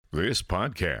This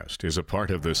podcast is a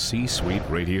part of the C-Suite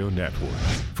Radio Network.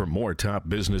 For more top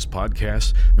business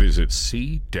podcasts, visit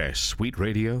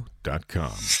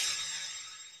c-suiteradio.com.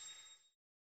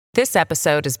 This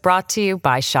episode is brought to you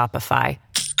by Shopify.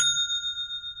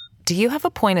 Do you have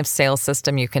a point of sale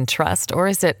system you can trust, or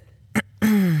is it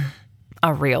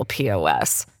a real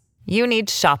POS? You need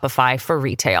Shopify for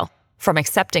retail. From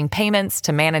accepting payments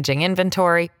to managing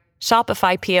inventory,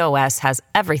 Shopify POS has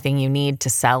everything you need to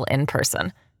sell in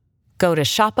person. Go to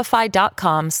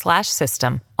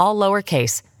shopify.com/system, all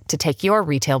lowercase, to take your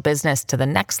retail business to the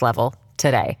next level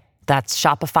today. That's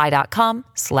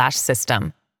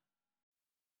shopify.com/system.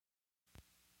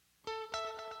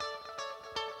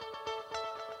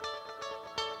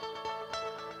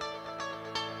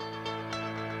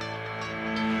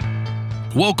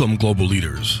 Welcome, global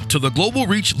leaders, to the Global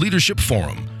Reach Leadership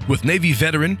Forum with Navy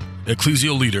veteran,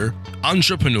 ecclesial leader,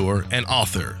 entrepreneur, and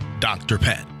author, Dr.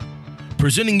 Pat.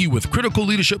 Presenting you with critical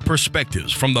leadership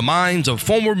perspectives from the minds of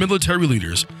former military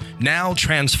leaders, now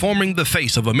transforming the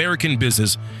face of American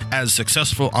business as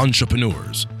successful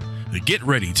entrepreneurs. Get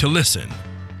ready to listen,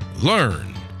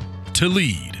 learn, to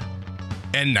lead.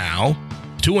 And now,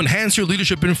 to enhance your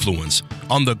leadership influence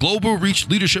on the Global Reach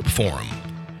Leadership Forum,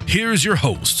 here's your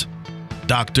host,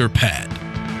 Dr. Pat.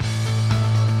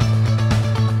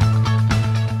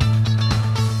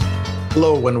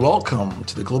 Hello and welcome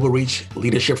to the Global Reach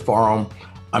Leadership Forum.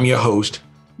 I'm your host,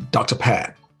 Dr.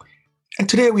 Pat. And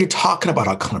today we're talking about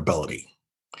accountability.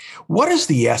 What is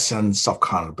the essence of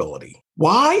accountability?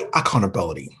 Why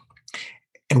accountability?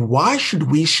 And why should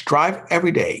we strive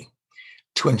every day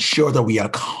to ensure that we are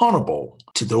accountable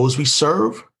to those we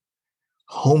serve,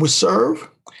 whom we serve,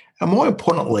 and more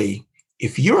importantly,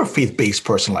 if you're a faith-based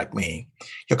person like me,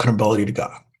 your accountability to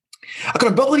God.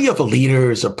 Accountability of a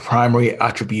leader is a primary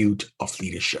attribute of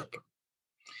leadership.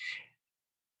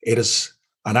 It is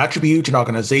an attribute in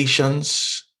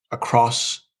organizations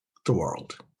across the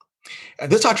world. And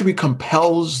this attribute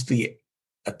compels the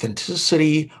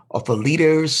authenticity of a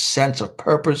leader's sense of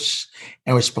purpose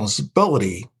and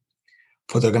responsibility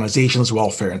for the organization's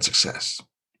welfare and success.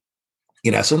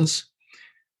 In essence,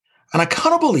 an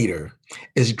accountable leader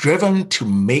is driven to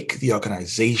make the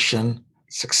organization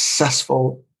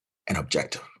successful and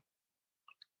objective.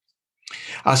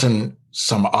 As in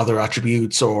some other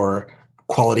attributes or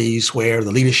qualities where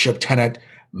the leadership tenet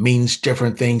means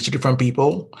different things to different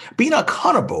people, being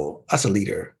accountable as a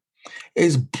leader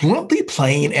is bluntly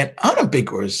plain and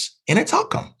unambiguous in its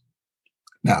outcome.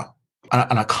 Now,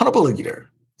 an accountable leader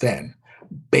then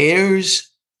bears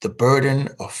the burden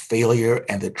of failure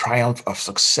and the triumph of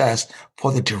success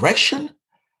for the direction,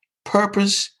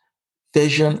 purpose,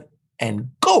 vision,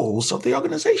 and goals of the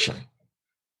organization.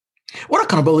 What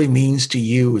accountability means to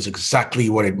you is exactly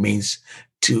what it means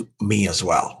to me as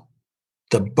well.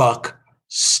 The buck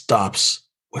stops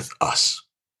with us.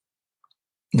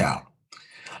 Now,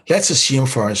 let's assume,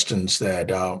 for instance, that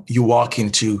you walk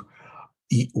into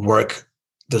work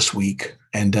this week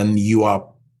and then you are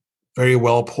very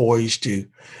well poised to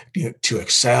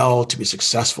excel, to be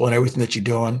successful in everything that you're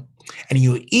doing. And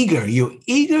you're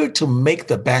eager to make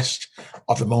the best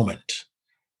of the moment.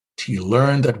 Till you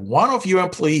learn that one of your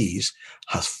employees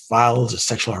has filed a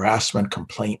sexual harassment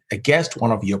complaint against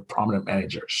one of your prominent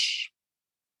managers.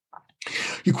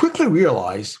 You quickly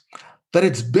realize that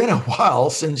it's been a while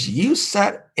since you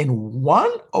sat in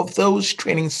one of those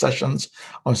training sessions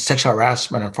on sexual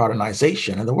harassment and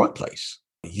fraternization in the workplace.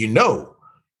 You know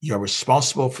you're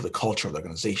responsible for the culture of the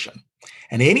organization.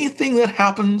 And anything that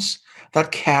happens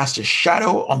that casts a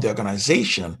shadow on the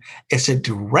organization is a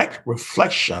direct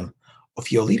reflection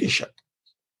of your leadership.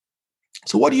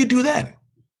 So what do you do then?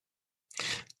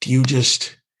 Do you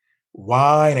just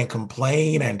whine and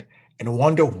complain and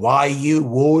wonder why you,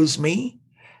 woe is me?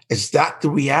 Is that the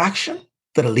reaction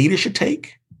that a leader should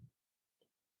take?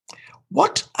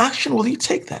 What action will you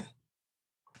take then?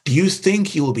 Do you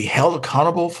think you will be held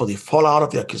accountable for the fallout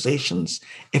of the accusations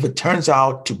if it turns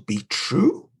out to be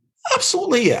true?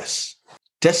 Absolutely yes.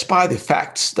 Despite the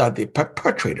facts that the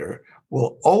perpetrator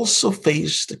will also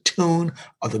face the tune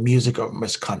of the music of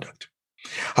misconduct.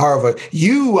 However,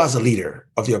 you as a leader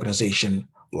of the organization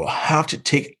will have to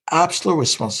take absolute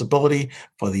responsibility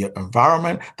for the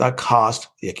environment that caused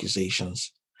the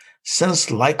accusations, since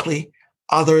likely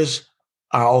others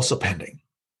are also pending.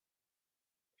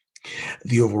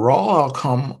 The overall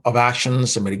outcome of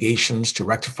actions and mitigations to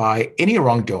rectify any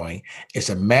wrongdoing is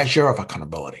a measure of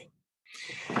accountability.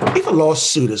 If a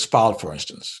lawsuit is filed, for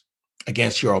instance,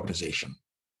 against your organization,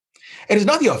 it is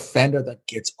not the offender that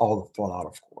gets all the fallout,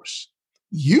 of course.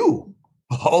 You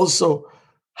also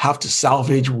have to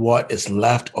salvage what is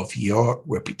left of your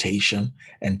reputation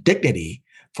and dignity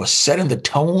for setting the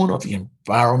tone of the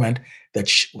environment that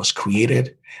was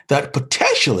created that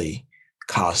potentially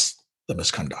caused the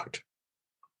misconduct.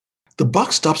 The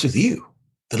buck stops with you,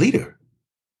 the leader.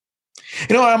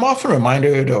 I'm often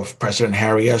reminded of President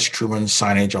Harry S. Truman's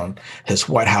signage on his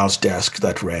White House desk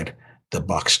that read, "The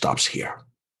buck stops here."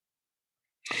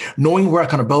 Knowing where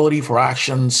accountability for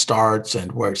actions starts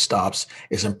and where it stops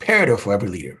is imperative for every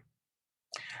leader.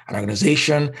 An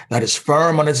organization that is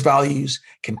firm on its values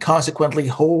can consequently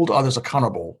hold others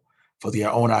accountable for their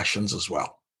own actions as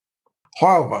well.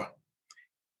 However,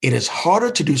 it is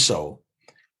harder to do so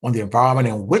when the environment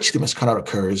in which the misconduct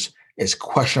occurs is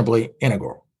questionably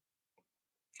integral.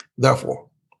 Therefore,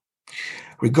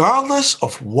 regardless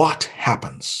of what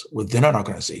happens within an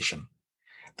organization,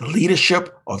 the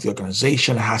leadership of the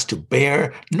organization has to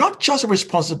bear not just the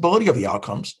responsibility of the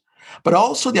outcomes, but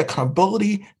also the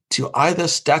accountability to either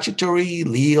statutory,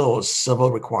 legal, or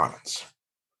civil requirements.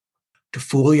 To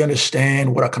fully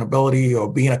understand what accountability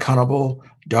or being accountable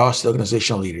does to the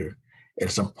organizational leader, it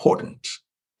is important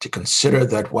to consider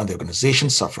that when the organization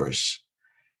suffers,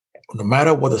 no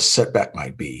matter what the setback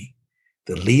might be,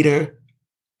 the leader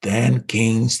then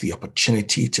gains the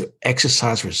opportunity to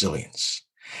exercise resilience,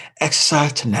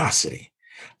 exercise tenacity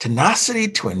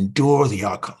to endure the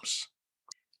outcomes.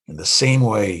 In the same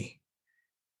way,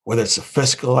 whether it's a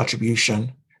fiscal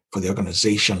attribution for the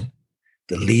organization,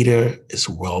 the leader is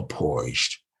well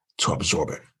poised to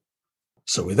absorb it.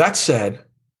 So with that said,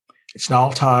 it's now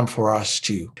time for us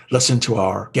to listen to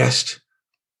our guest.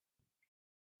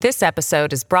 This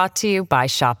episode is brought to you by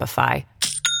Shopify.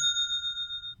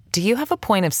 Do you have a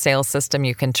point of sale system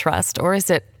you can trust, or is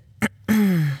it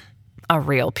a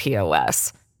real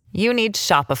POS? You need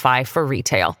Shopify for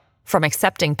retail. From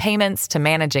accepting payments to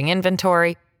managing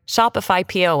inventory, Shopify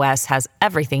POS has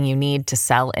everything you need to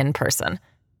sell in person.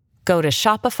 Go to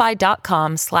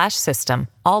shopify.com/system,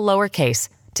 all lowercase,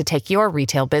 to take your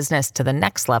retail business to the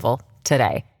next level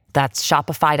today. That's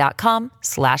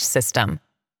shopify.com/system.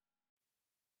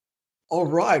 All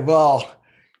right. Well,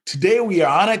 today we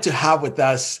are honored to have with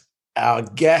us our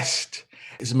guest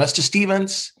is Mr.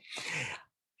 Stevens.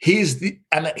 He has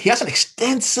an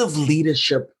extensive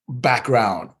leadership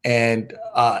background, and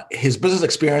his business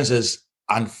experience is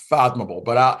unfathomable.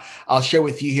 But I'll share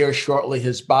with you here shortly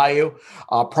his bio.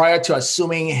 Prior to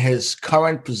assuming his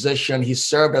current position, he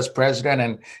served as president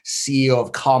and CEO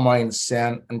of Calmer in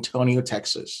San Antonio,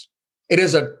 Texas. It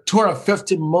is a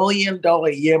 $250 million a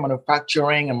year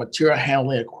manufacturing and material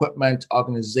handling equipment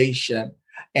organization.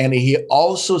 And he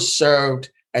also served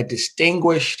a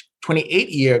distinguished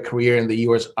 28-year career in the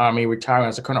U.S. Army, retiring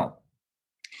as a colonel.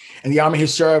 In the Army, he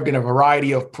served in a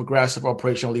variety of progressive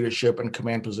operational leadership and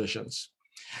command positions.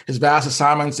 His vast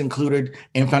assignments included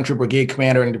Infantry Brigade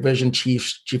Commander and Division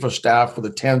Chief of Staff for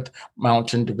the 10th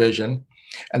Mountain Division,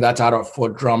 and that's out of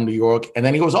Fort Drum, New York. And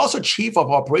then he was also Chief of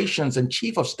Operations and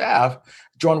Chief of Staff,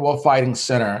 Joint Warfighting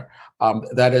Center,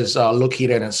 that is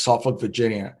located in Suffolk,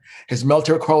 Virginia. His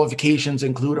military qualifications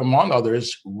include, among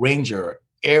others, Ranger,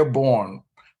 Airborne,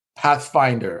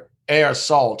 Pathfinder, Air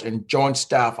Assault, and Joint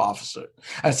Staff Officer.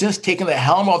 And since taking the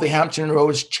helm of the Hampton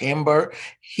Roads Chamber,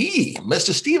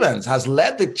 Mr. Stevens, has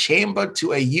led the chamber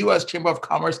to a U.S. Chamber of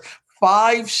Commerce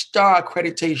 5-star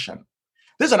accreditation.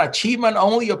 This is an achievement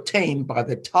only obtained by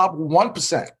the top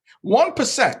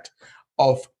 1%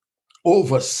 of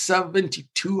over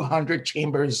 7,200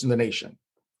 chambers in the nation.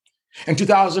 In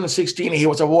 2016, he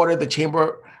was awarded the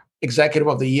Chamber Executive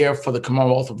of the Year for the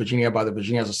Commonwealth of Virginia by the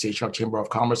Virginia Association of Chamber of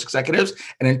Commerce Executives.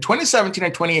 And in 2017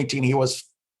 and 2018, he was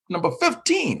number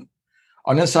 15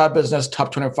 on Inside Business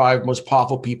Top 25 Most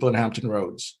Powerful People in Hampton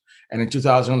Roads. And in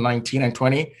 2019 and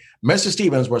 20, Mr.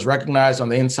 Stevens was recognized on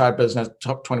the Inside Business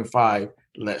Top 25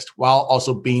 list, while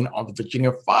also being on the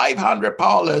Virginia 500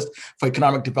 Power List for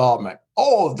Economic Development.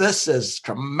 Oh, this is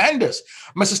tremendous.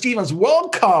 Mr. Stevens,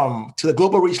 welcome to the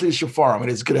Global Reach Leadership Forum. It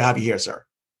is good to have you here, sir.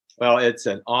 Well, it's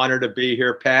an honor to be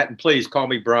here, Pat, and please call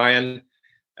me Brian.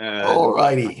 All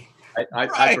righty.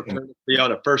 I prefer to be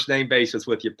on a first name basis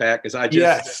with you, Pat, because I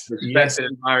just respect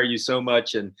and admire you so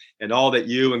much and all that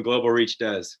you and Global Reach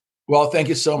does. Well, thank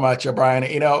you so much, Brian.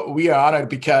 We are honored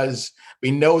because we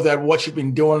know that what you've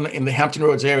been doing in the Hampton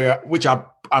Roads area, which I'm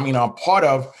part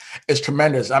of, is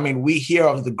tremendous. We hear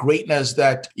of the greatness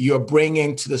that you're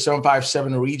bringing to the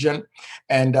 757 region,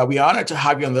 and we're honored to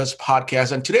have you on this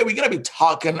podcast. And today we're going to be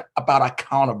talking about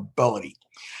accountability.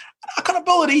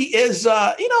 Accountability is,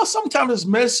 sometimes it's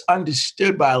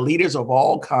misunderstood by leaders of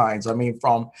all kinds. I mean,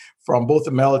 from both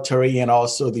the military and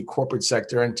also the corporate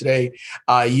sector. And today,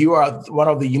 you are one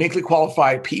of the uniquely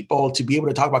qualified people to be able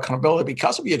to talk about accountability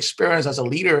because of your experience as a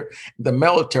leader in the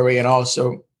military and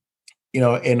also, in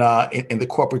the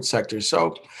corporate sector.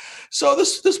 So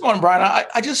this morning, Brian,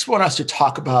 I just want us to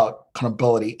talk about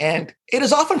accountability, and it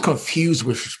is often confused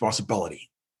with responsibility,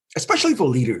 especially for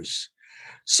leaders.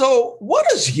 So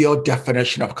what is your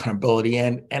definition of accountability,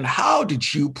 and how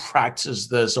did you practice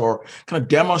this or kind of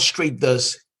demonstrate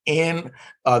this in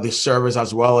the service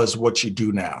as well as what you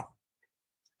do now?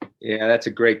 Yeah, that's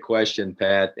a great question,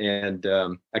 Pat. And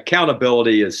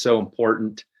accountability is so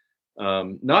important,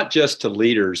 not just to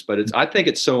leaders, but I think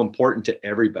it's so important to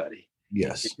everybody.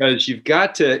 Yes. Because you've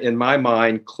got to, in my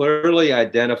mind, clearly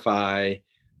identify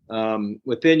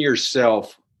within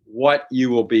yourself what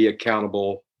you will be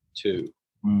accountable to.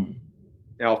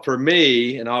 Now, for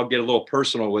me, and I'll get a little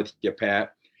personal with you,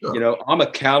 Pat, sure. I'm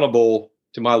accountable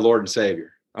to my Lord and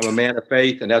Savior. I'm a man of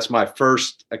faith, and that's my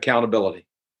first accountability.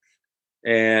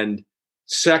 And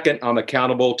second, I'm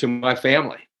accountable to my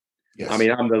family. Yes. I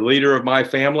mean, I'm the leader of my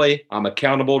family. I'm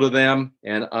accountable to them,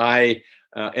 and I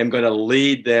am going to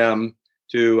lead them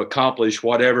to accomplish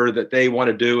whatever that they want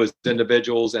to do as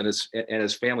individuals and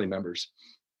as family members.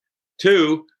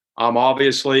 Two, I'm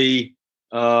obviously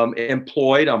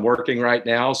employed. I'm working right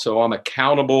now, so I'm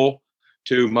accountable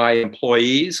to my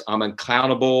employees. I'm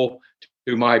accountable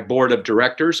to my board of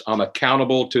directors. I'm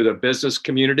accountable to the business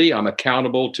community. I'm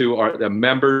accountable to the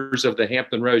members of the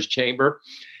Hampton Roads Chamber,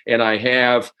 and I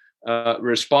have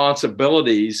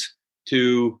responsibilities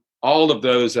to all of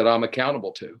those that I'm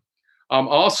accountable to. I'm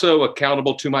also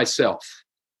accountable to myself,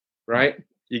 right?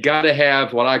 You got to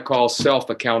have what I call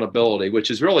self-accountability, which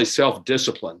is really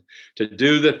self-discipline to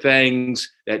do the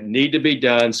things that need to be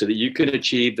done so that you can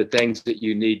achieve the things that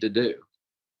you need to do.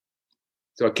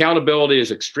 So accountability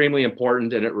is extremely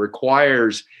important, and it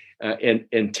requires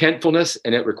intentfulness,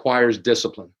 and it requires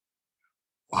discipline.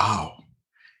 Wow.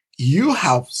 You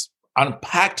have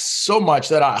unpacked so much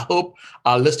that I hope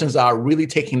our listeners are really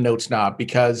taking notes now,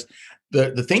 because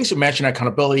the things you mentioned,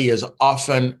 accountability is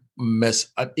often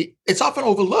it's often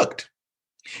overlooked.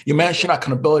 You mentioned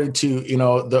accountability to,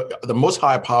 the most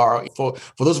high power. For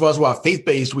those of us who are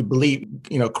faith-based, we believe,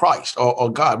 Christ or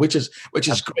God, which is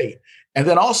great. And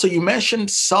then also you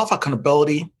mentioned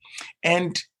self-accountability.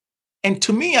 And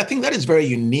to me, I think that is very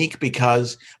unique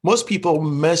because most people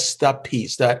miss that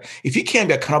piece, that if you can't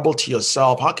be accountable to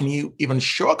yourself, how can you even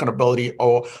show accountability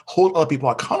or hold other people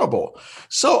accountable?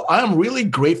 So I'm really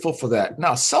grateful for that.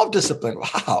 Now, self-discipline,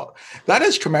 wow, that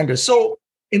is tremendous. So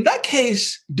in that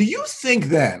case, do you think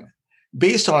then,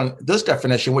 based on this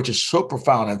definition, which is so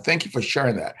profound, and thank you for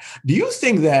sharing that, do you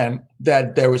think then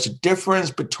that there is a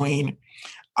difference between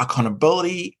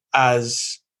accountability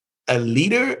as a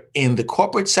leader in the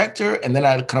corporate sector and then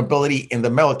accountability in the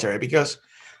military? Because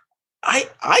I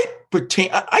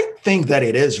think that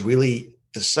it is really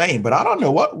the same, but I don't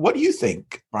know. What do you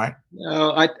think, Brian?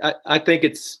 No, I think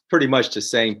it's pretty much the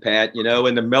same, Pat.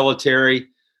 In the military,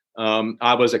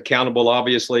 I was accountable,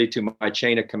 obviously, to my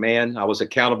chain of command. I was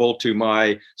accountable to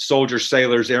my soldiers,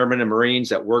 sailors, airmen, and Marines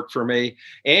that worked for me.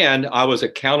 And I was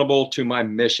accountable to my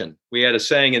mission. We had a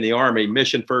saying in the Army,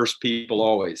 mission first, people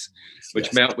always,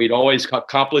 which meant we'd always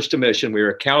accomplished a mission. We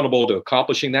were accountable to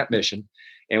accomplishing that mission,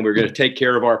 and we were going to take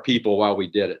care of our people while we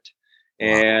did it. Wow.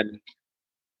 And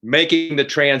making the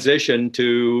transition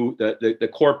to the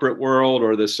corporate world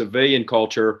or the civilian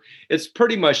culture, it's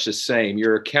pretty much the same.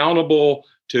 You're accountable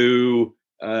to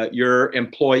your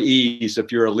employees.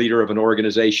 If you're a leader of an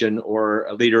organization or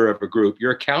a leader of a group,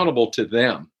 you're accountable to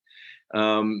them.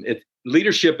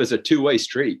 Leadership is a two-way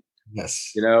street.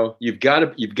 Yes. You've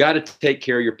got to take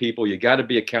care of your people. You got to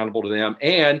be accountable to them,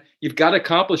 and you've got to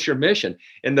accomplish your mission.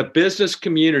 In the business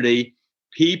community,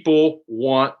 people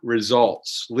want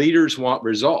results. Leaders want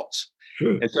results.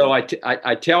 Sure. And so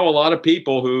I tell a lot of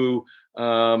people who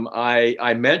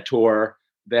I mentor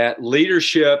that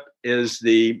leadership is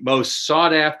the most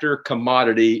sought after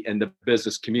commodity in the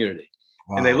business community.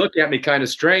 Wow. And they look at me kind of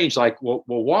strange, like, well,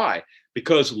 why?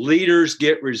 Because leaders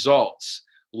get results.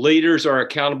 Leaders are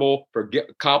accountable for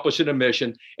accomplishing a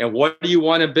mission. And what do you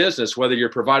want in business? Whether you're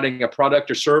providing a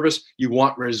product or service, you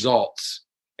want results.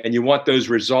 And you want those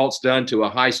results done to a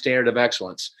high standard of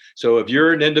excellence. So if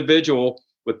you're an individual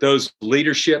with those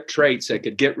leadership traits that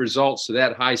could get results to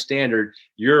that high standard,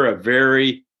 you're a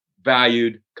very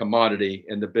valued commodity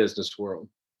in the business world.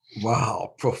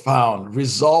 Wow, profound.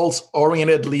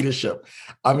 Results-oriented leadership.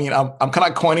 I mean, I'm kind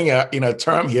of coining a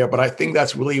term here, but I think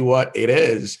that's really what it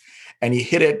is. And you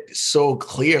hit it so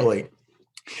clearly.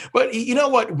 But you know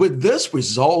what? With this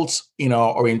results,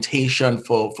 orientation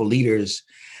for leaders,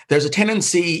 there's a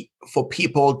tendency for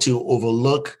people to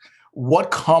overlook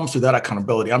what comes with that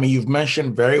accountability. I mean, you've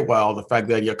mentioned very well the fact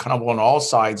that you're accountable on all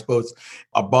sides, both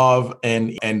above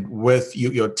and with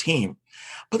your team.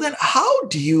 But then how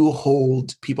do you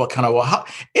hold people accountable? How,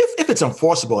 if it's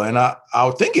enforceable, and I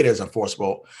would think it is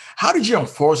enforceable, how did you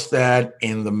enforce that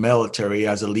in the military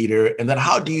as a leader? And then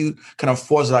how do you kind of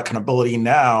enforce that accountability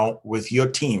now with your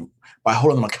team by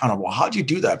holding them accountable? How do you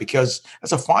do that? Because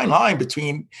that's a fine line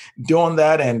between doing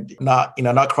that and not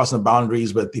crossing the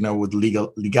boundaries with, with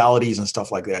legalities and stuff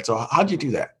like that. So how do you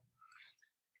do that?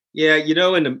 Yeah,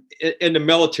 in the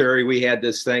military, we had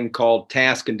this thing called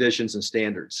task, conditions, and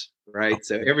standards, right?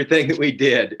 So everything that we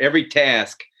did, every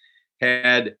task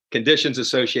had conditions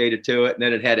associated to it, and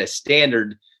then it had a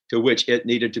standard to which it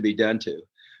needed to be done to.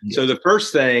 Yes. So the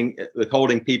first thing with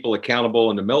holding people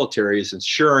accountable in the military is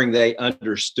ensuring they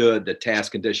understood the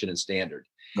task, condition, and standard.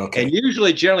 Okay. And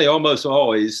usually, generally, almost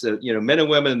always, men and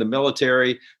women in the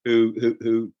military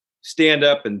who stand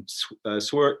up and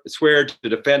swear to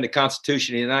defend the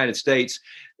Constitution of the United States,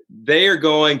 they are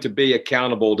going to be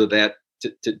accountable to that,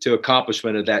 to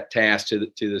accomplishment of that task, to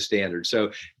the standard.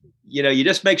 So, you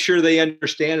just make sure they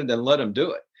understand and then let them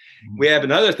do it. Mm-hmm. We have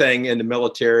another thing in the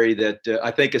military that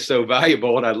I think is so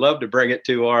valuable, and I'd love to bring it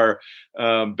to our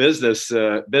business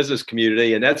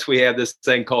community, and that's we have this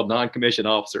thing called non-commissioned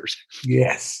officers.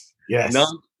 Yes.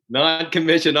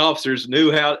 Non-commissioned officers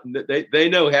knew how they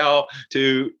know how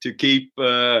to keep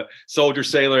soldier,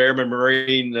 sailor, airman,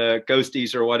 marine,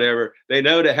 coasties, or whatever. They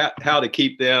know how to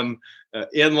keep them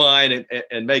in line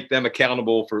and make them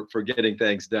accountable for getting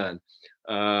things done.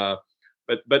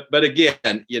 But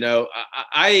again,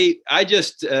 I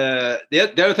just the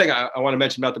other thing I want to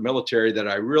mention about the military that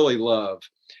I really love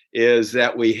is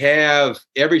that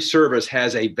every service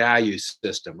has a value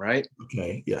system, right?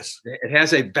 Okay, yes. It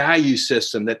has a value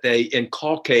system that they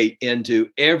inculcate into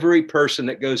every person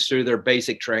that goes through their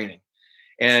basic training.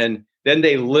 And then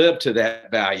they live to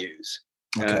that values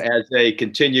as they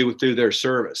continue through their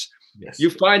service. Yes. You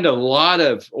find a lot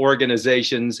of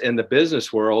organizations in the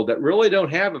business world that really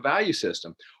don't have a value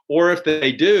system. Or if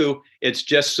they do, it's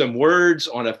just some words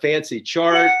on a fancy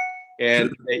chart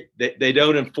and they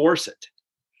don't enforce it.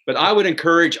 But I would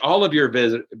encourage all of your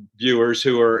viewers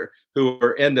who are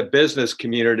in the business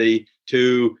community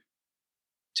to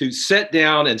sit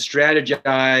down and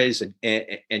strategize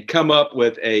and come up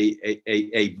with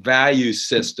a value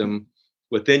system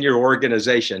within your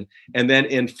organization and then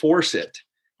enforce it.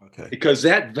 Okay. Because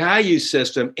that value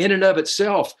system in and of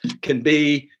itself can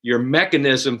be your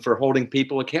mechanism for holding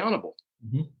people accountable.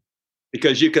 Mm-hmm.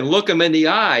 Because you can look them in the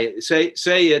eye, say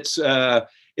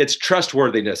it's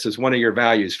trustworthiness is one of your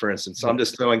values, for instance. So I'm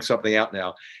just throwing something out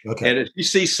now. Okay. And if you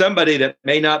see somebody that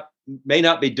may not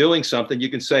be doing something, you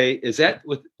can say, is that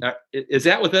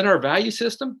within our value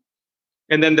system?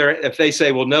 And then if they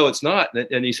say, well, no, it's not.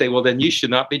 And you say, well, then you should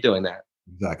not be doing that.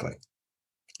 Exactly.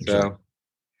 So.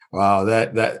 Wow,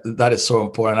 that is so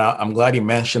important. I'm glad you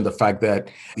mentioned the fact that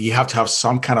you have to have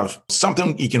some kind of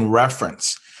something you can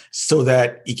reference so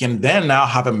that you can then now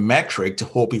have a metric to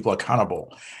hold people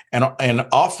accountable. And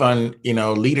often,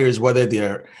 leaders, whether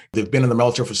they've been in the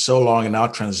military for so long and now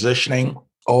transitioning,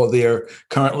 or they're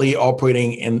currently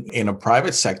operating in a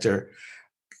private sector,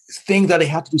 think that they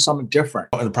have to do something different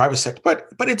in the private sector,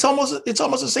 but it's almost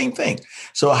the same thing.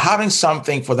 So having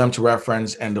something for them to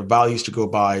reference and the values to go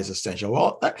by is essential.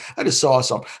 Well, that is so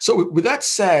awesome. So with that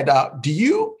said,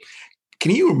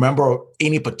 can you remember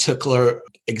any particular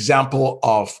example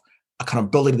of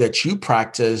accountability that you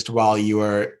practiced while you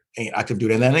were in active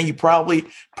duty, and then you probably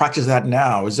practice that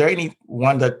now? Is there any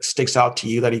one that sticks out to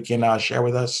you that you can share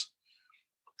with us?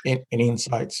 Any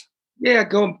insights? Yeah,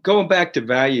 going back to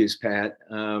values, Pat.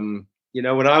 When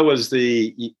I was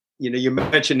you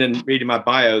mentioned in reading my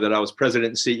bio that I was president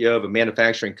and CEO of a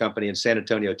manufacturing company in San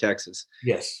Antonio, Texas.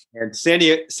 Yes. And San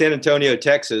Antonio,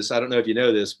 Texas, I don't know if you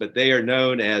know this, but they are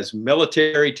known as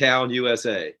Military Town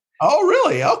USA. Oh,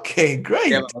 really? Okay,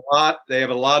 great. They have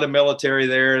a lot of military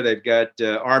there. They've got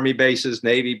Army bases,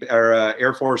 Navy or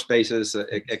Air Force bases,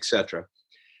 et cetera.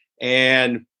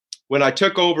 And when I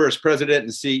took over as president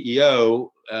and CEO,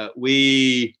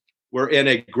 we were in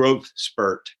a growth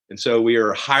spurt. And so we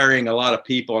were hiring a lot of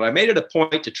people. And I made it a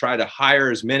point to try to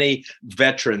hire as many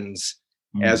veterans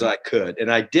as I could.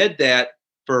 And I did that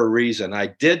for a reason. I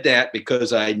did that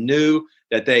because I knew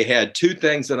that they had two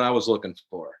things that I was looking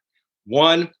for.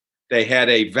 One, they had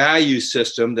a value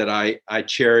system that I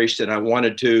cherished, and I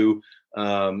wanted to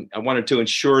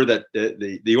ensure that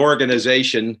the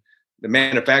organization the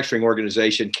manufacturing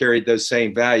organization carried those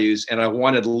same values, and I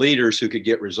wanted leaders who could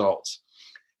get results.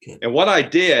 Okay. And what I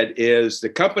did is the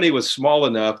company was small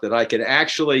enough that I could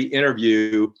actually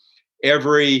interview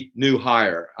every new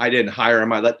hire. I didn't hire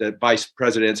them. I let the vice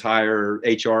presidents hire, or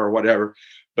HR or whatever.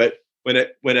 But when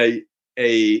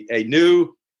a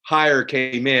new hire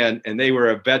came in and they were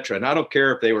a veteran, I don't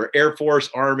care if they were Air Force,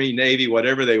 Army, Navy,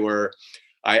 whatever they were,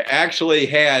 I actually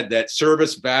had that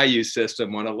service value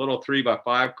system on a little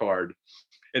 3x5 card.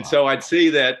 And so I'd see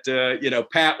that,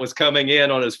 Pat was coming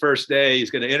in on his first day. He's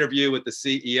going to interview with the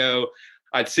CEO.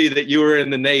 I'd see that you were in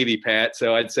the Navy, Pat.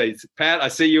 So I'd say, Pat, I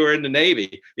see you were in the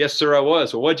Navy. Yes, sir, I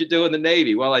was. Well, what'd you do in the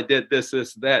Navy? Well, I did this,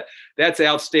 that. That's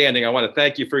outstanding. I want to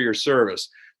thank you for your service.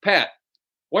 Pat,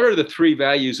 what are the 3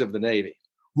 values of the Navy?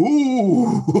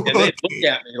 Ooh. And they'd look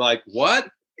at me like, what?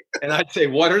 And I'd say,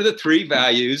 what are the 3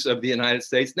 values of the United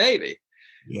States Navy?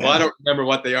 Yeah. Well, I don't remember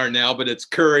what they are now, but it's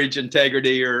courage,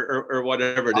 integrity, or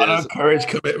whatever it is. Honor, courage,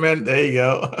 commitment. There you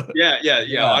go.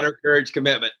 Yeah. Honor, courage,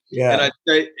 commitment. Yeah.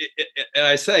 And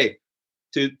I say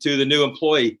to the new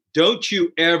employee, don't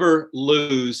you ever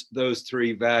lose those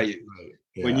 3 values.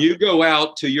 Yeah. When you go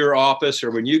out to your office,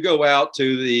 or when you go out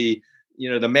to the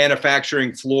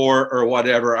manufacturing floor or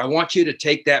whatever, I want you to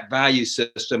take that value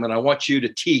system, and I want you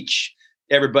to teach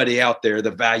everybody out there the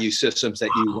value systems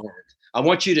that you learned. I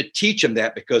want you to teach them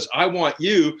that, because I want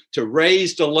you to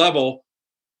raise the level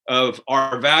of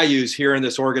our values here in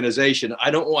this organization.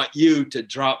 I don't want you to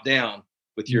drop down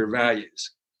with your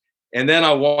values. And then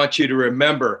I want you to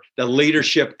remember the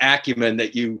leadership acumen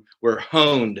that you were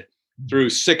honed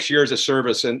through 6 years of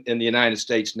service in the United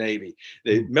States Navy.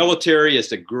 The military is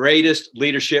the greatest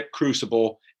leadership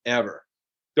crucible ever.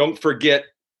 Don't forget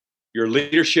your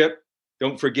leadership.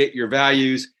 Don't forget your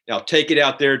values. Now take it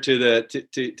out there to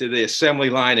the assembly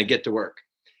line and get to work.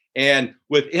 And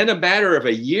within a matter of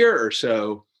a year or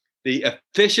so, the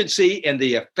efficiency and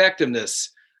the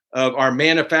effectiveness of our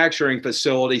manufacturing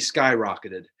facility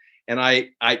skyrocketed. And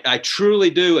I truly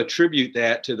do attribute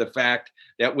that to the fact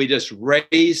that we just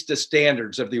raised the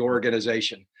standards of the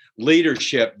organization.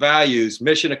 Leadership, values,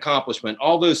 mission accomplishment,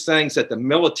 all those things that the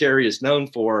military is known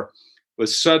for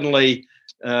was suddenly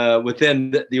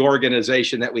within the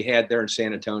organization that we had there in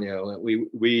San Antonio. We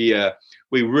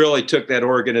really took that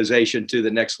organization to the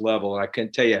next level. I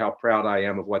can tell you how proud I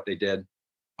am of what they did.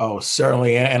 Oh,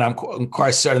 certainly. And I'm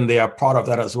quite certain they are proud of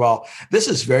that as well. This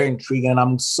is very intriguing. And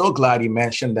I'm so glad you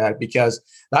mentioned that, because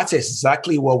that's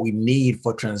exactly what we need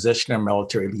for transitioning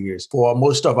military leaders. For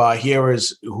most of our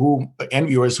hearers and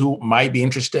viewers who might be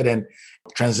interested in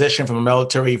transition from the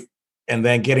military and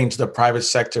then getting to the private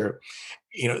sector,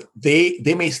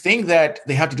 they may think that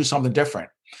they have to do something different.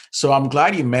 So I'm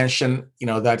glad you mentioned,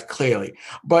 that clearly.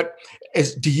 But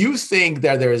do you think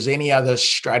that there is any other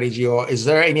strategy, or is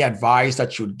there any advice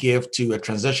that you would give to a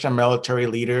transitional military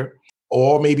leader,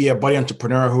 or maybe a budding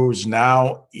entrepreneur who's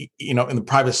now, in the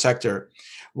private sector?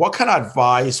 What kind of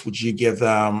advice would you give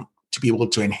them to be able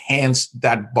to enhance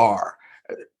that bar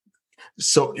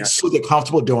so they're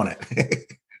comfortable doing it?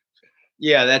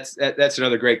 Yeah, that's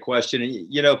another great question.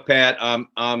 Pat,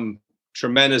 I'm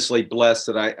tremendously blessed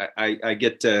that I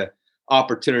get the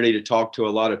opportunity to talk to a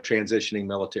lot of transitioning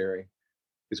military,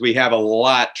 because we have a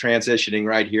lot transitioning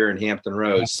right here in Hampton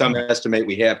Roads. Some estimate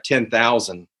we have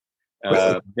 10,000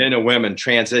 men and women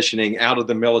transitioning out of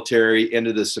the military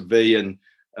into the civilian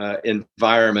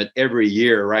environment every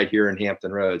year right here in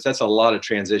Hampton Roads. That's a lot of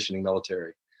transitioning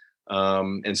military.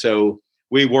 And so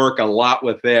we work a lot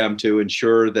with them to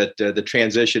ensure that the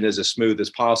transition is as smooth as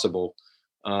possible.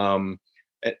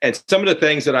 And some of the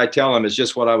things that I tell them is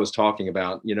just what I was talking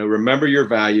about. Remember your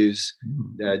values.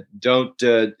 Don't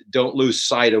lose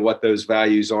sight of what those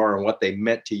values are and what they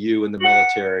meant to you in the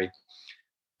military.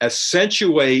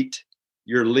 Accentuate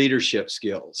your leadership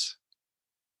skills.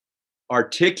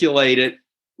 Articulate it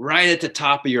right at the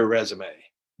top of your resume.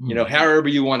 However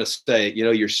you want to say it.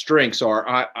 Your strengths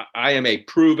are, I am a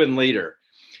proven leader.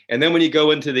 And then when you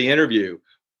go into the interview,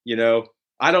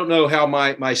 I don't know how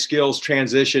my skills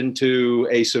transition to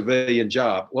a civilian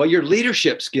job. Well, your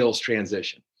leadership skills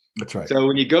transition. That's right. So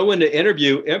when you go into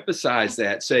interview, emphasize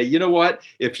that. Say, you know what?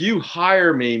 If you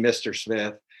hire me, Mr.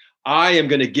 Smith, I am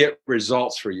going to get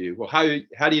results for you. Well, how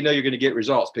do you know you're going to get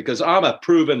results? Because I'm a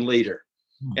proven leader,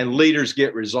 and leaders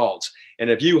get results. And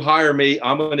if you hire me,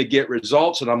 I'm going to get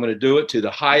results, and I'm going to do it to the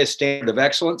highest standard of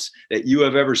excellence that you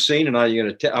have ever seen. And I'm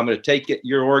going to take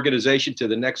your organization to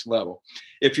the next level.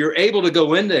 If you're able to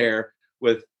go in there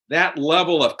with that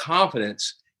level of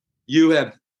confidence, you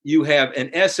have in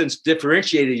essence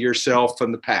differentiated yourself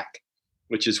from the pack,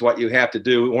 which is what you have to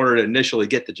do in order to initially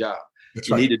get the job.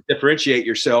 You need to differentiate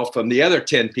yourself from the other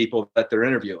 10 people that they're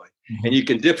interviewing. And you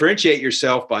can differentiate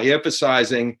yourself by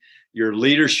emphasizing your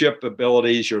leadership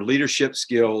abilities, your leadership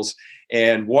skills,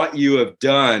 and what you have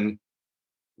done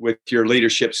with your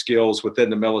leadership skills within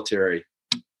the military.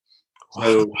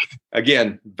 So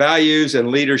again, values and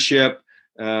leadership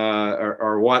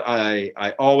are what I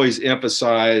always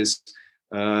emphasize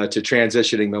to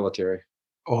transitioning military.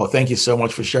 Oh, thank you so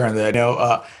much for sharing that.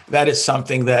 That is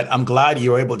something that I'm glad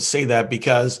you were able to say that,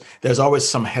 because there's always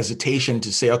some hesitation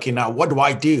to say, okay, now what do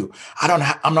I do?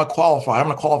 I'm not qualified. I'm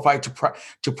not qualified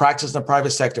to practice in the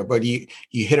private sector, but you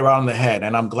hit it on the head.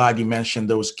 And I'm glad you mentioned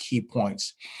those key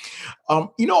points.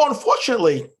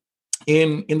 Unfortunately,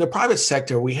 in the private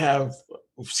sector, we've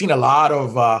seen a lot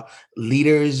of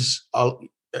leaders.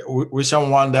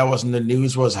 Someone that was in the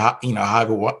news was, Harvey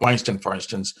Weinstein, for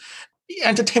instance.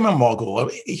 Entertainment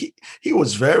mogul. He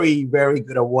was very, very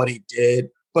good at what he did,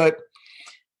 but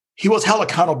he was held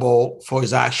accountable for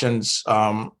his actions,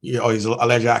 his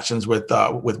alleged actions with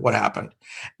what happened.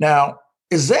 Now,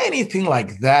 is there anything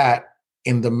like that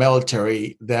in the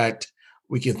military that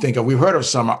we can think of? We've heard of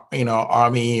some,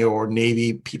 Army or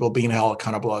Navy people being held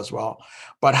accountable as well,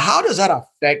 but how does that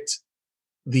affect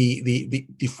the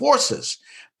forces?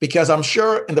 Because I'm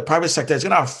sure in the private sector, it's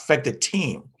going to affect the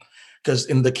team. Because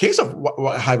in the case of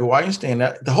Harvey Weinstein,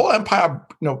 the whole empire,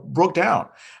 broke down.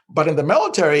 But in the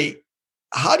military,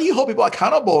 how do you hold people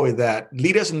accountable with that?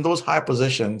 Leaders in those high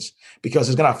positions, because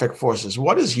it's going to affect forces.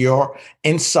 What is your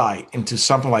insight into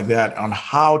something like that on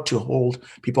how to hold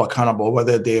people accountable,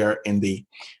 whether they're in the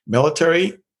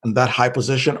military in that high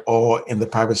position or in the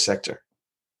private sector?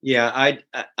 Yeah,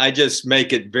 I just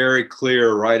make it very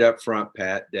clear right up front,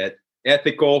 Pat, that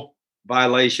ethical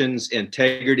violations,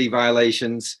 integrity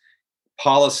violations,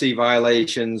 policy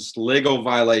violations, legal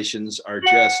violations are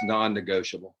just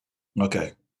non-negotiable.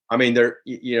 Okay. I mean,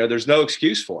 there's no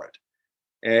excuse for it.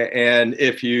 And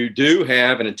if you do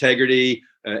have an integrity,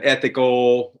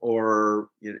 ethical, or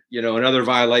another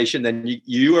violation, then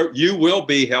you will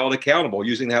be held accountable,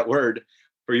 using that word,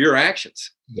 for your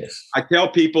actions. Yes. I tell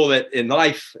people that in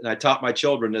life, and I taught my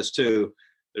children this too,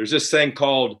 there's this thing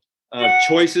called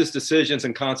choices, decisions,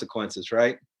 and consequences,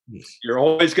 right? Yes. You're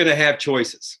always going to have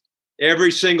choices.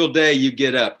 Every single day you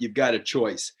get up, you've got a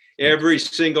choice. Every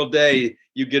single day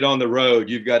you get on the road,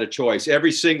 you've got a choice.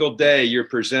 Every single day you're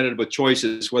presented with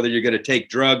choices, whether you're going to take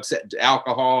drugs,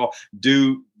 alcohol,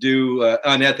 do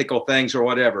unethical things or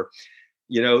whatever.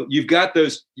 You've got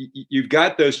those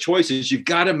choices. You've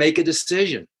got to make a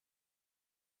decision.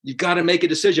 You've got to make a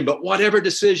decision. But whatever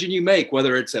decision you make,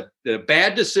 whether it's a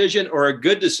bad decision or a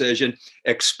good decision,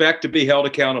 expect to be held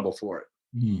accountable for it.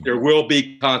 There will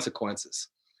be consequences.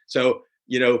 So,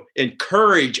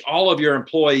 encourage all of your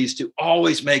employees to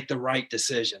always make the right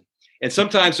decision. And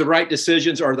sometimes the right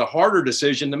decisions are the harder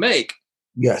decision to make.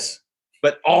 Yes.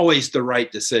 But always the right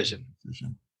decision,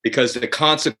 because the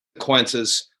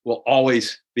consequences will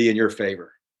always be in your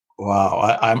favor.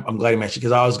 Wow. I'm glad you mentioned,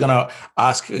 because I was going to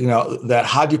ask, that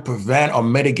how do you prevent or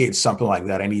mitigate something like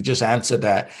that? And you just answered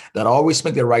that always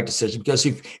make the right decision. Because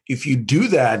if you do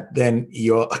that, then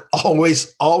you're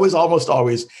almost always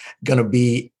going to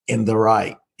be in the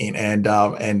right. And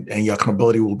your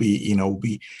accountability will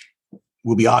be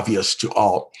obvious to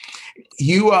all.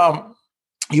 You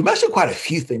mentioned quite a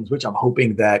few things, which I'm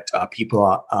hoping that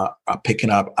people are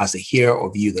picking up as they hear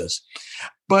or view this.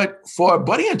 But for a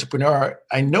budding entrepreneur,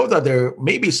 I know that there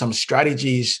may be some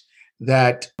strategies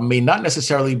that may not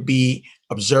necessarily be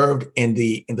observed in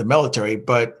the military,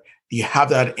 but you have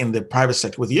that in the private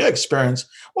sector. With your experience,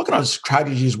 what kind of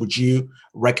strategies would you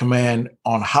recommend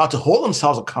on how to hold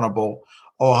themselves accountable,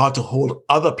 or how to hold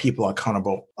other people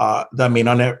accountable that may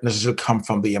not necessarily come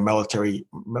from the military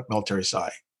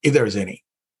side, if there is any?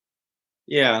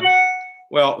 Yeah.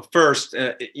 Well, first,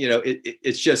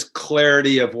 it's just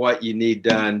clarity of what you need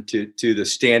done to the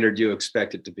standard you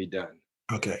expect it to be done.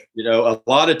 Okay. A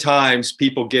lot of times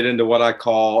people get into what I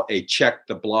call a check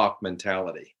the block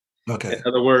mentality. Okay. In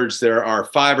other words, there are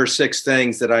 5 or 6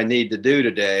 things that I need to do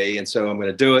today. And so I'm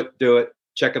going to do it,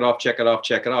 check it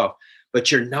off.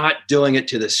 But you're not doing it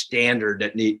to the standard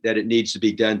that it needs to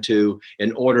be done to,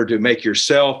 in order to make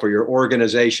yourself or your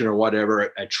organization or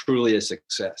whatever truly a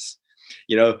success.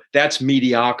 That's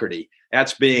mediocrity.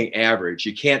 That's being average.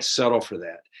 You can't settle for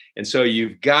that. And so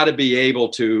you've got to be able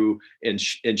to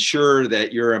ensure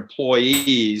that your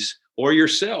employees or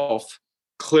yourself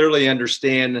clearly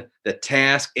understand the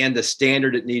task and the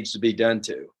standard it needs to be done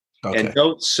to. Okay. And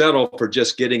don't settle for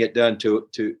just getting it done to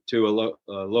a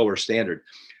lower standard.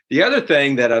 The other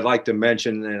thing that I'd like to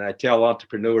mention, and I tell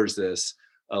entrepreneurs this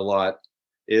a lot,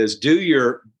 is do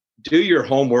your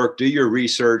homework, do your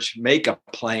research, make a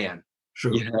plan.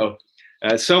 True.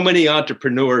 So many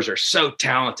entrepreneurs are so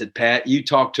talented, Pat. You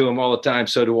talk to them all the time.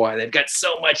 So do I. They've got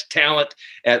so much talent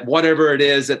at whatever it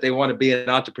is that they want to be an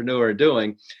entrepreneur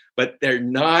doing, but they're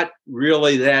not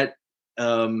really that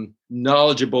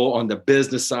knowledgeable on the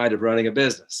business side of running a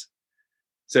business.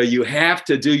 So you have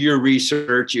to do your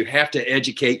research, you have to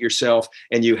educate yourself,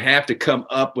 and you have to come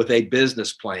up with a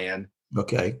business plan.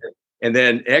 Okay. And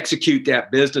then execute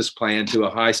that business plan to a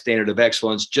high standard of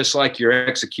excellence, just like you're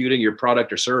executing your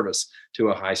product or service to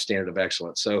a high standard of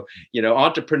excellence. So,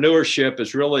 entrepreneurship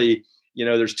is really,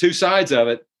 there's two sides of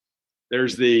it.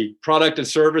 There's the product and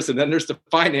service, and then there's the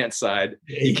finance side.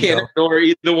 You can't ignore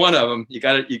either one of them. You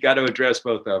got to address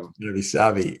both of them. You gotta be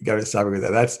savvy. You gotta be savvy with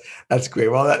that. That's great.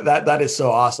 Well, that is so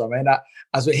awesome. And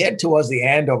as we head towards the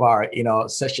end of our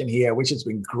session here, which has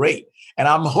been great, and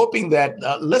I'm hoping that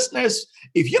listeners,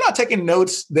 if you're not taking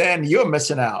notes, then you're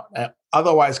missing out.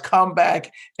 Otherwise, come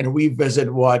back and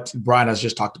revisit what Brian has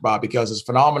just talked about, because it's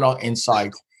phenomenal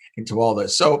insight into all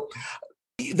this. So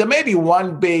there may be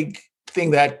one big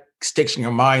thing that sticks in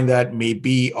your mind that may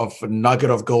be of a nugget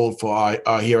of gold for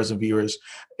our hearers and viewers.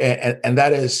 And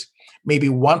that is maybe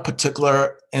one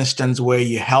particular instance where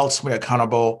you held somebody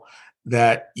accountable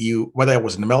that whether it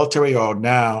was in the military or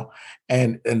now,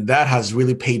 and that has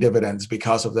really paid dividends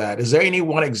because of that. Is there any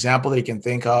one example that you can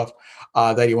think of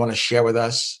that you want to share with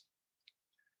us?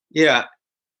 Yeah,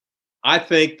 I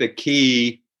think the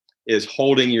key is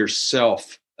holding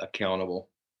yourself accountable.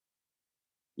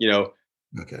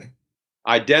 Okay.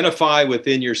 Identify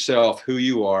within yourself who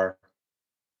you are,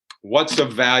 what's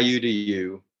of value to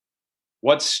you,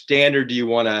 what standard do you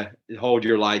want to hold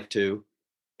your life to,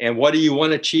 and what do you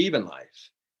want to achieve in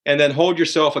life? And then hold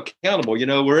yourself accountable.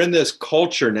 We're in this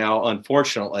culture now,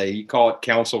 unfortunately, you call it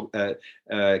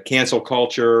cancel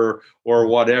culture or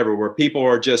whatever, where people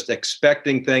are just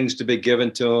expecting things to be given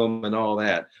to them and all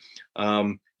that.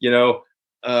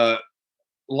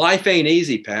 Life ain't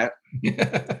easy, Pat.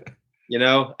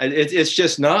 It's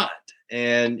just not.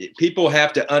 And people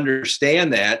have to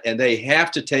understand that, and they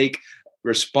have to take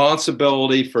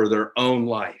responsibility for their own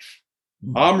life.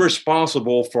 Mm-hmm. I'm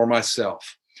responsible for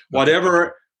myself. Okay.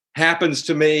 Whatever happens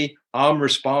to me, I'm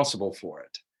responsible for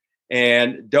it.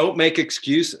 And don't make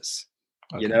excuses.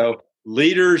 Okay.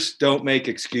 Leaders don't make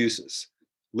excuses.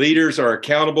 Leaders are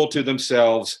accountable to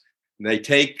themselves. And they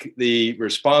take the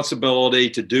responsibility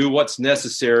to do what's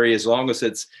necessary, as long as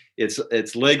it's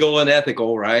legal and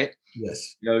ethical, right?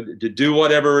 Yes. To do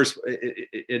whatever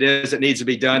it is that needs to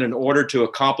be done in order to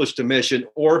accomplish the mission,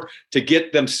 or to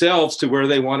get themselves to where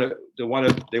they want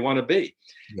to be.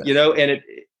 Yes. And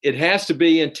it has to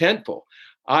be intentful.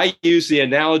 I use the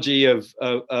analogy of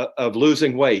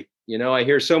losing weight. I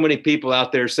hear so many people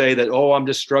out there say that, I'm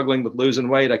just struggling with losing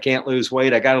weight. I can't lose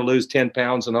weight. I got to lose 10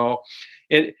 pounds and all.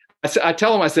 And I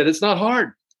tell them, I said, it's not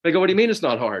hard. They go, what do you mean it's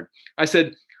not hard? I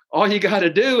said, all you got to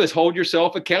do is hold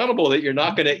yourself accountable that you're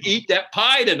not going to eat that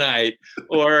pie tonight,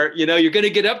 or, you're going to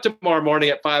get up tomorrow morning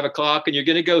at 5:00 and you're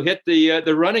going to go hit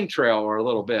the running trail or a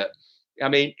little bit. I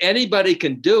mean, anybody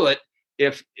can do it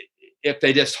if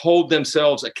they just hold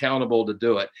themselves accountable to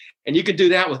do it. And you can do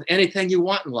that with anything you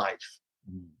want in life.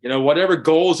 Whatever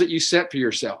goals that you set for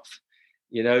yourself,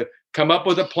 come up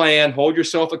with a plan, hold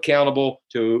yourself accountable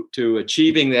to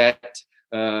achieving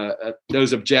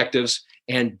those objectives,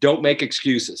 and don't make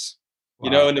excuses.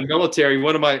 Wow. In the military,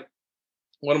 one of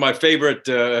my favorite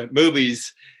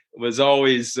movies was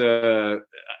always, I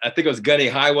think it was Gunny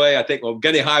Highway.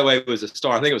 Gunny Highway was a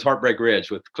star. I think it was Heartbreak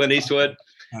Ridge with Clint Eastwood.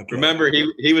 Okay. Remember,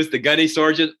 he was the gunny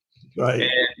sergeant, right?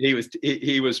 And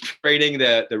he was training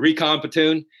the recon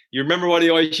platoon. You remember what he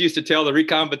always used to tell the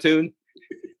recon platoon?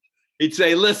 He'd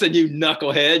say, listen, you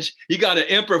knuckleheads, you got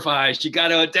to improvise, you got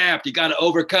to adapt, you got to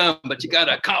overcome, but you got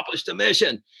to accomplish the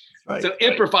mission. Right, so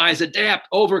improvise, adapt,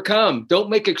 overcome. Don't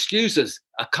make excuses.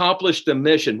 Accomplish the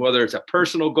mission, whether it's a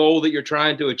personal goal that you're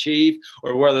trying to achieve,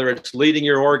 or whether it's leading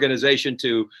your organization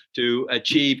to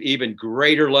achieve even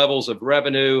greater levels of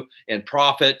revenue and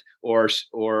profit, or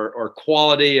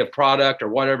quality of product, or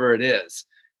whatever it is.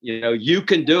 You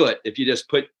can do it if you just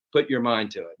put your mind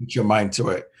to it. Put your mind to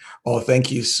it. Oh,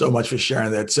 thank you so much for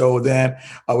sharing that. So then,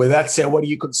 with that said, what do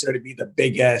you consider to be the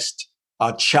biggest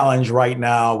challenge right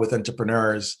now with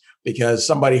entrepreneurs? Because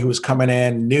somebody who's coming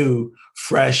in new,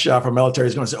 fresh from military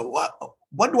is going to say,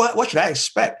 what should I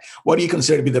expect? What do you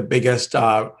consider to be the biggest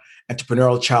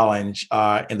entrepreneurial challenge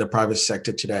in the private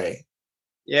sector today?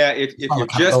 Yeah, if you're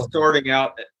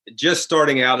just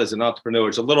starting out as an entrepreneur,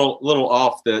 it's a little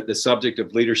off the subject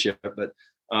of leadership, but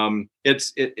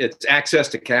it's access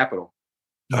to capital.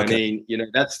 Okay. I mean,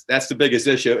 that's the biggest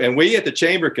issue, and we at the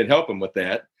Chamber can help them with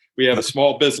that. We have a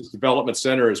small business development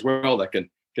center as well that can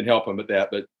help them with that.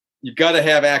 But you've got to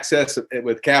have access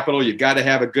with capital. You've got to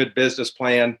have a good business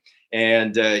plan.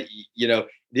 And,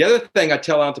 the other thing I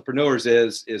tell entrepreneurs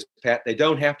is Pat, they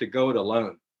don't have to go it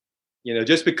alone.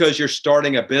 Just because you're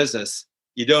starting a business,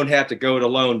 you don't have to go it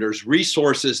alone. There's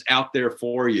resources out there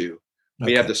for you.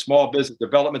 We have the Small Business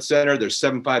Development Center. There's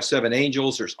 757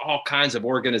 Angels. There's all kinds of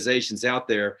organizations out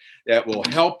there that will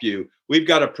help you. We've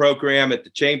got a program at the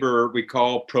Chamber we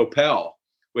call Propel,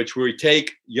 which we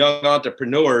take young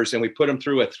entrepreneurs and we put them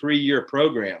through a 3-year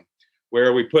program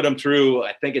where we put them through,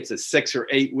 I think it's a 6 or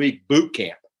 8 week boot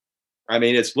camp. I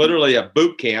mean, it's literally a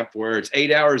boot camp where it's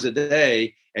 8 hours a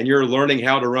day and you're learning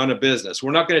how to run a business.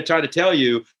 We're not going to try to tell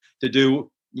you to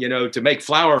do, to make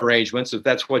flower arrangements if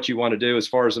that's what you want to do as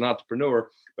far as an entrepreneur,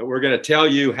 but we're going to tell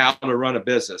you how to run a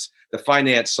business, the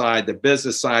finance side, the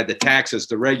business side, the taxes,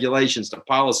 the regulations, the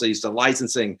policies, the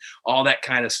licensing, all that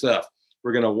kind of stuff.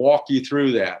 We're going to walk you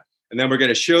through that. And then we're going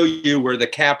to show you where the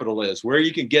capital is, where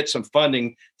you can get some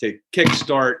funding to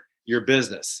kickstart your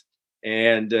business.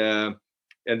 And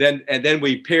then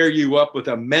we pair you up with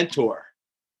a mentor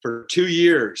for 2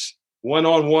 years,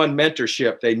 one-on-one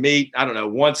mentorship. They meet, I don't know,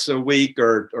 once a week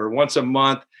or once a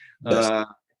month.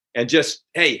 And just,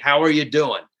 hey, how are you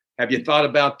doing? Have you thought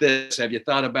about this? Have you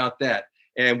thought about that?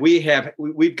 And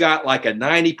we've got like a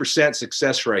 90%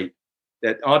 success rate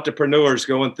that entrepreneurs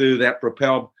going through that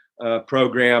Propel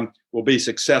program will be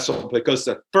successful, because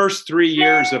the first 3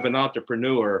 years of an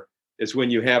entrepreneur is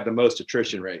when you have the most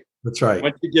attrition rate. That's right.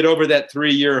 Once you get over that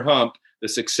 3-year hump, the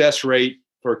success rate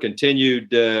for continued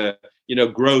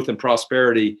growth and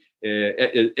prosperity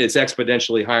is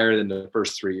exponentially higher than the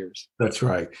first 3 years. That's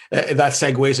right. That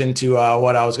segues into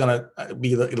what I was going to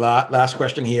be the last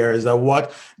question here is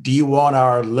what do you want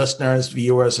our listeners,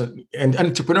 viewers, and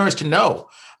entrepreneurs to know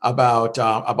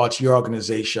about your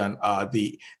organization,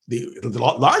 the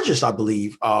largest, I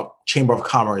believe, Chamber of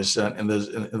Commerce in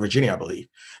Virginia, I believe.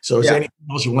 So is there anything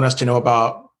else you want us to know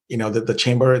about, the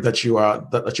chamber that you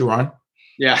run?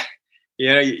 Yeah.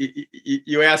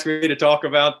 You asked me to talk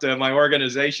about my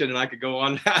organization, and I could go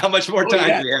on. How much more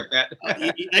time do you have, Pat?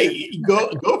 Hey,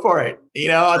 go for it.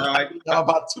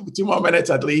 About two more minutes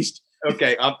at least.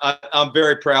 Okay, I'm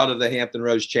very proud of the Hampton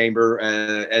Roads Chamber.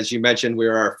 As you mentioned, we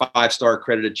are a 5-star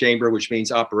accredited chamber, which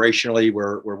means operationally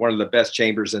we're one of the best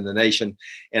chambers in the nation.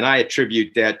 And I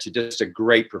attribute that to just a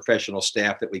great professional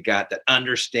staff that we got that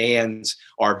understands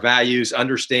our values,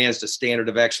 understands the standard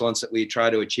of excellence that we try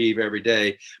to achieve every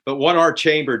day. But what our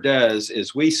chamber does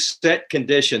is we set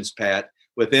conditions, Pat,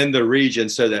 within the region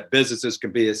so that businesses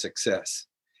can be a success.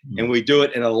 Mm-hmm. And we do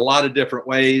it in a lot of different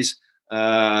ways.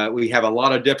 We have a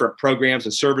lot of different programs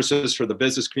and services for the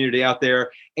business community out there.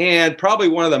 And probably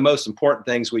one of the most important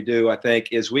things we do, I think,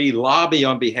 is we lobby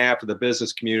on behalf of the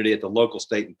business community at the local,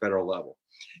 state, and federal level.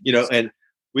 And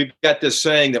we've got this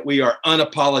saying that we are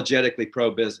unapologetically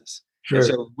pro-business. Sure.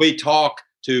 So we talk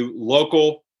to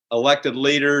local elected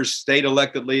leaders, state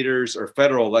elected leaders, or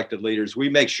federal elected leaders. We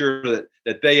make sure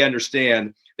that they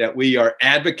understand that we are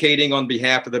advocating on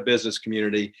behalf of the business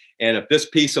community. And if this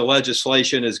piece of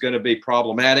legislation is going to be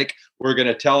problematic, we're going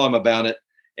to tell them about it.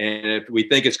 And if we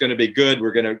think it's going to be good,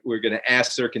 we're going to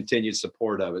ask their continued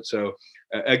support of it. So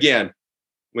again,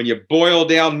 when you boil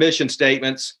down mission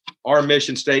statements, our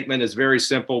mission statement is very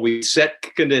simple. We set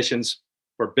conditions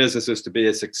for businesses to be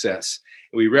a success.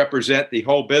 We represent the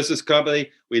whole business company.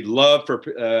 We'd love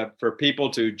for people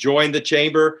to join the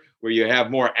chamber, where you have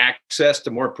more access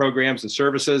to more programs and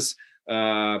services.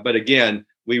 But again,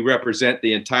 we represent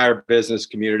the entire business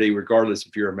community, regardless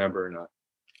if you're a member or not.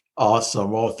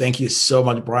 Awesome. Well, thank you so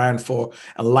much, Brian, for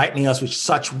enlightening us with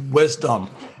such wisdom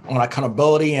on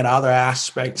accountability and other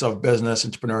aspects of business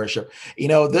entrepreneurship.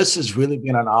 This has really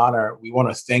been an honor. We want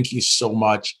to thank you so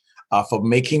much for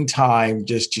making time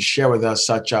just to share with us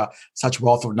such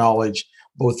wealth of knowledge,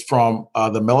 both from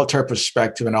the military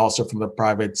perspective and also from the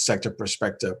private sector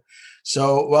perspective.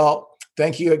 So, well,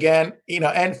 thank you again.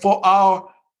 And for our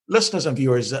listeners and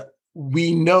viewers,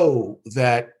 we know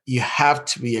that you have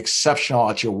to be exceptional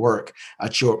at your work,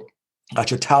 at your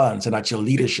talents, and at your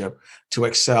leadership to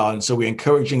excel. And so we're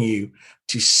encouraging you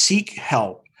to seek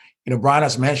help. Brian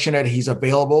has mentioned it. He's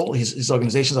available. His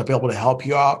organization is available to help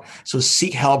you out. So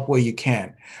seek help where you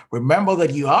can. Remember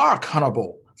that you are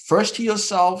accountable first to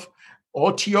yourself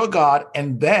or to your God,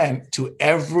 and then to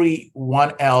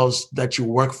everyone else that you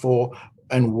work for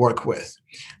and work with.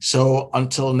 So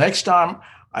until next time,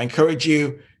 I encourage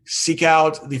you, seek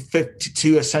out the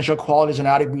 52 essential qualities and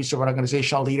attributes of an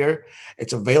organizational leader.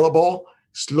 It's available.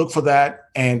 Just look for that.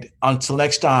 And until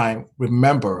next time,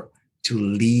 remember to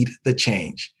lead the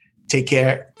change. Take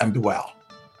care and be well.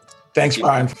 Thanks,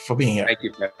 Brian, for being here. Thank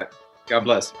you, Pat. God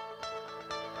bless.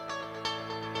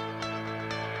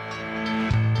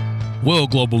 Well,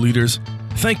 global leaders,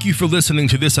 thank you for listening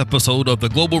to this episode of the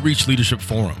Global Reach Leadership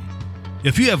Forum.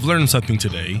 If you have learned something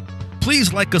today,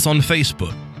 please like us on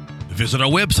Facebook. Visit our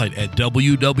website at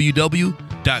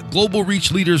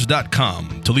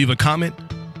www.globalreachleaders.com to leave a comment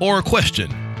or a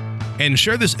question, and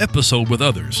share this episode with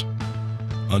others.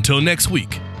 Until next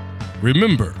week,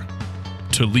 remember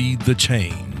to lead the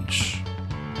change.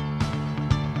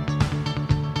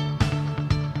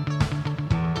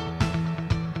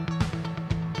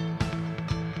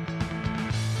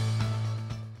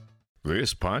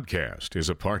 This podcast is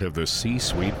a part of the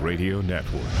C-Suite Radio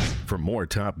Network. For more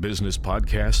top business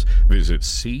podcasts, visit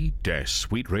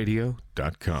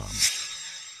c-suiteradio.com.